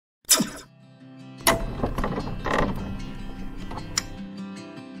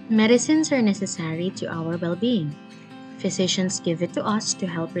Medicines are necessary to our well being. Physicians give it to us to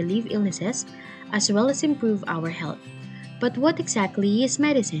help relieve illnesses as well as improve our health. But what exactly is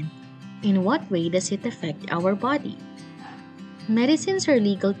medicine? In what way does it affect our body? Medicines are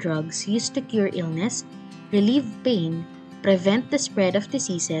legal drugs used to cure illness, relieve pain, prevent the spread of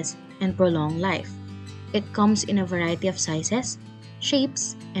diseases, and prolong life. It comes in a variety of sizes,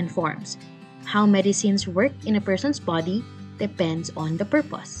 shapes, and forms. How medicines work in a person's body depends on the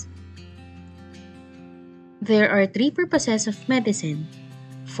purpose. There are three purposes of medicine: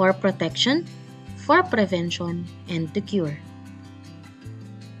 for protection, for prevention, and to cure.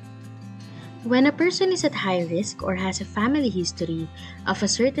 When a person is at high risk or has a family history of a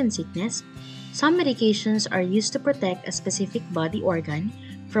certain sickness, some medications are used to protect a specific body organ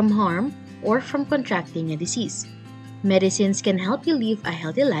from harm or from contracting a disease. Medicines can help you live a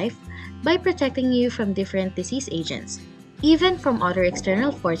healthy life by protecting you from different disease agents, even from other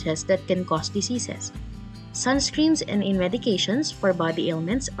external forces that can cause diseases. Sunscreens and medications for body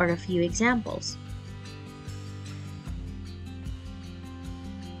ailments are a few examples.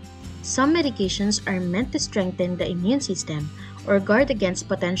 Some medications are meant to strengthen the immune system or guard against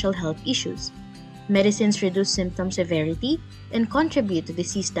potential health issues. Medicines reduce symptom severity and contribute to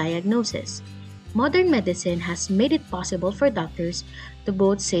disease diagnosis. Modern medicine has made it possible for doctors to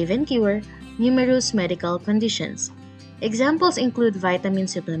both save and cure numerous medical conditions. Examples include vitamin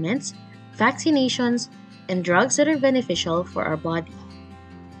supplements, vaccinations, and drugs that are beneficial for our body.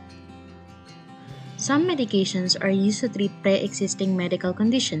 Some medications are used to treat pre-existing medical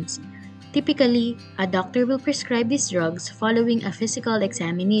conditions. Typically, a doctor will prescribe these drugs following a physical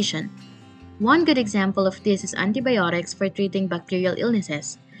examination. One good example of this is antibiotics for treating bacterial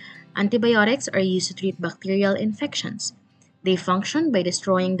illnesses. Antibiotics are used to treat bacterial infections. They function by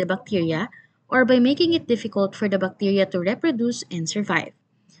destroying the bacteria or by making it difficult for the bacteria to reproduce and survive.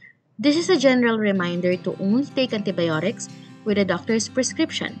 This is a general reminder to only take antibiotics with a doctor's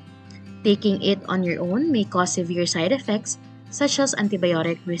prescription. Taking it on your own may cause severe side effects such as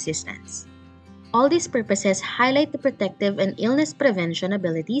antibiotic resistance. All these purposes highlight the protective and illness prevention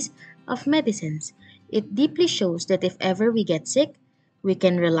abilities of medicines. It deeply shows that if ever we get sick, we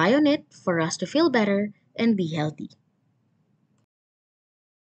can rely on it for us to feel better and be healthy.